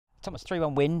Thomas,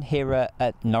 3-1 win here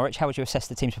at Norwich. How would you assess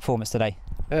the team's performance today?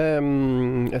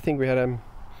 I think we had a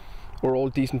overall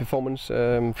decent performance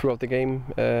throughout the game.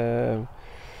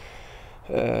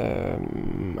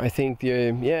 I think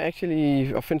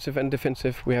actually offensive and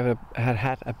defensive, we have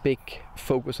had a big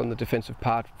focus on the defensive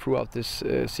part throughout this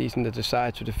season, the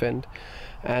desire to defend,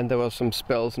 and there were some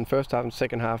spells in first half and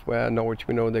second half where Norwich,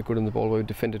 we know they're good on the ball, where we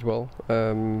defended well,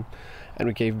 and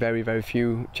we gave very, very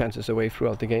few chances away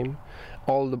throughout the game.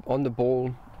 On the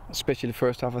ball, especially the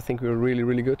first half, I think we were really,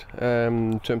 really good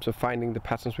in terms of finding the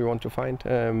patterns we want to find.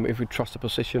 If we trust the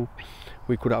position,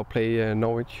 we could outplay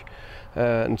Norwich.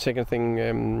 And second thing,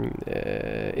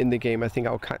 in the game, I think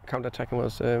our counter-attacking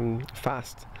was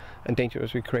fast and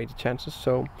dangerous. We created chances.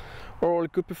 So overall, a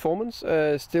good performance.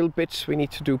 Still bits we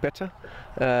need to do better.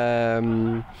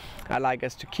 I like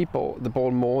us to keep the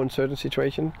ball more in certain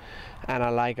situations, and I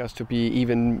like us to be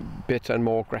even better and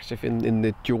more aggressive in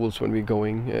the duels when we're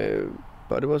going.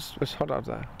 But it was hot out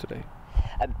there today.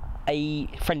 A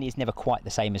friendly is never quite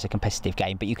the same as a competitive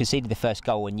game, but you conceded the first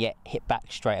goal and yet hit back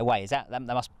straight away. Is that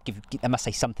must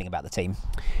say something about the team?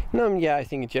 No, yeah, I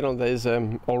think in general there is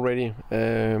already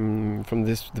from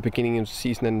the beginning of the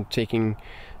season and taking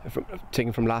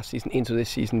from last season into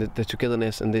this season the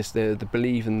togetherness and the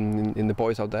belief in the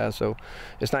boys out there. So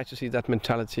it's nice to see that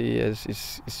mentality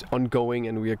is ongoing,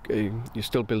 and you're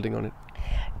still building on it.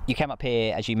 You came up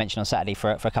here, as you mentioned, on Saturday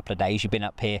for a couple of days. You've been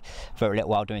up here for a little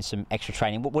while doing some extra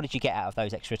training. What did you get out of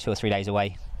those extra 2 or 3 days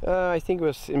away? I think it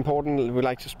was important. We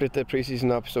like to split the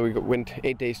pre-season up, so we went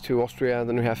 8 days to Austria,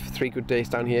 then we have 3 good days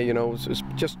down here. You know, so it's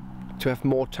just to have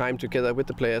more time together with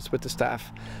the players, with the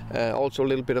staff. Also a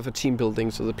little bit of a team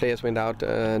building, so the players went out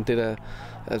and did a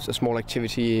small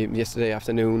activity yesterday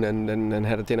afternoon, and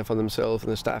had a dinner for themselves,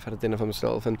 and the staff had a dinner for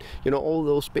themselves, and you know, all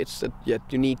those bits that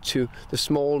you need to, the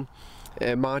small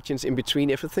margins in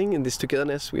between everything in this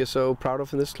togetherness we are so proud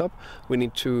of in this club. We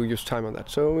need to use time on that,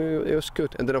 so it was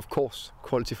good. And then of course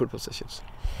quality football sessions.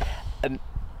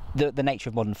 The nature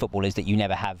of modern football is that you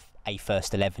never have a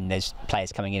first 11. There's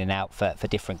players coming in and out for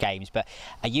different games, but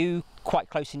are you quite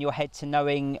close in your head to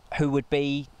knowing who would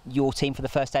be your team for the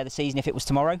first day of the season if it was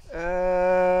tomorrow?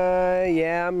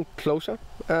 Yeah, I'm closer,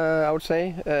 I would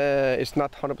say. It's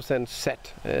not 100%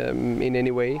 set in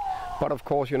any way, but of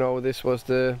course, you know, this was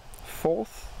the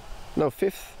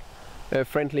fifth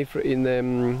friendly in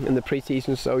the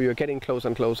pre-season, so you're getting closer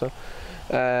and closer,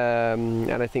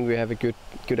 and I think we have a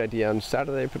good idea on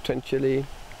Saturday potentially.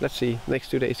 Let's see,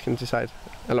 next 2 days can decide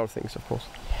a lot of things, of course.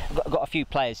 Got a few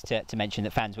players to mention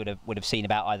that fans would have seen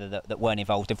about, either that weren't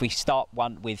involved. If we start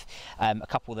one with a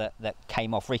couple that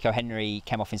came off. Rico Henry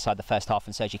came off inside the first half,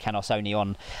 and Sergi Canos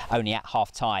only at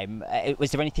half time.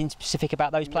 Was there anything specific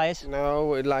about those players?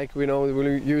 No, like we know,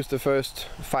 we'll use the first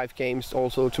 5 games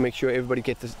also to make sure everybody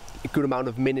gets a good amount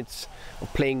of minutes,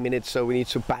 of playing minutes, so we need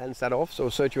to balance that off. So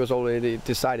Sergi was already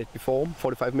decided before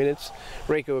 45 minutes.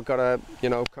 Rico got a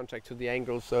contact to the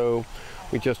ankle, so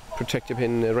we just protected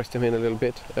him, rested him in a little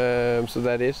bit. So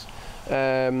that is.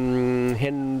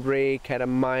 Henrik had a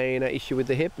minor issue with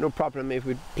the hip. No problem. If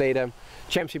we played a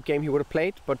championship game, he would have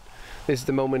played, but this is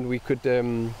the moment we could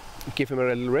give him a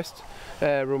little rest.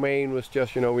 Romain was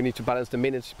just, we need to balance the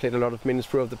minutes. He played a lot of minutes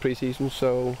throughout the pre-season,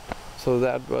 so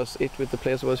that was it with the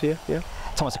players who was here. Yeah.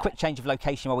 Thomas, a quick change of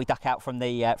location while we duck out from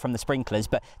the sprinklers,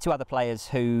 but 2 other players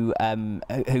who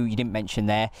you didn't mention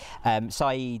there,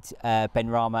 Saeed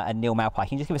Benrahma and Neil Maupay.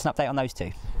 Can you just give us an update on those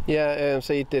 2? Yeah,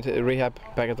 Saeed did a rehab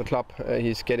back at the club.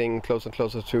 He's getting closer and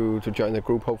closer to join the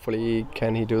group. Hopefully,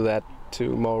 can he do that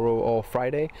tomorrow or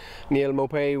Friday? Neil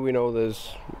Maupay, we know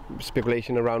there's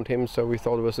speculation around him, so we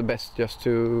thought it was the best just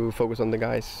to focus on the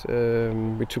guys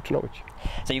we took to Norwich.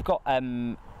 So you've got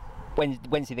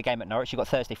Wednesday the game at Norwich, you've got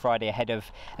Thursday, Friday ahead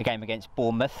of a game against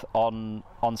Bournemouth on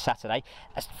Saturday.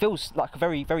 It feels like a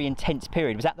very, very intense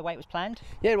period. Was that the way it was planned?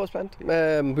 Yeah, it was planned.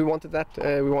 We wanted that.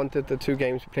 We wanted the 2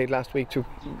 games we played last week to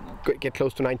get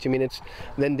close to 90 minutes.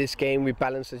 Then this game we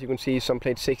balanced, as you can see, some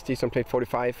played 60, some played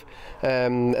 45,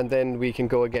 and then we can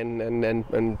go again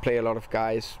and play a lot of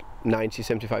guys 90,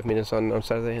 75 minutes on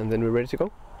Saturday, and then we're ready to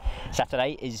go.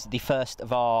 Saturday is the first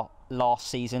of our last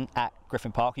season at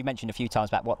Griffin Park. You mentioned a few times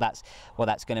about what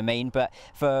that's going to mean, but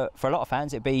for a lot of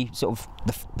fans it'd be sort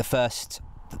of the first,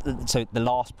 so the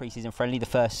last pre-season friendly, the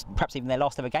first, perhaps even their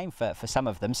last ever game for some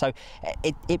of them. So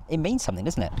it means something,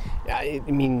 doesn't it? Yeah, it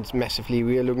means massively.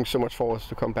 We are looking so much forward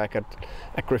to come back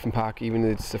at Griffin Park, even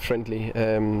if it's a friendly.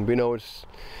 We know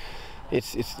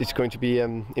it's going to be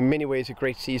in many ways a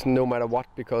great season, no matter what,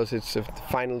 because it's the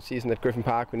final season at Griffin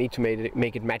Park. We need to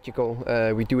make it magical.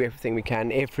 We do everything we can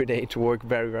every day to work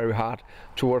very, very hard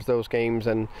towards those games,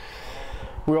 and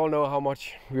we all know how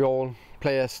much we all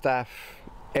players, staff,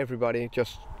 everybody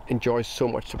just enjoys so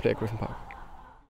much to play at Griffin Park.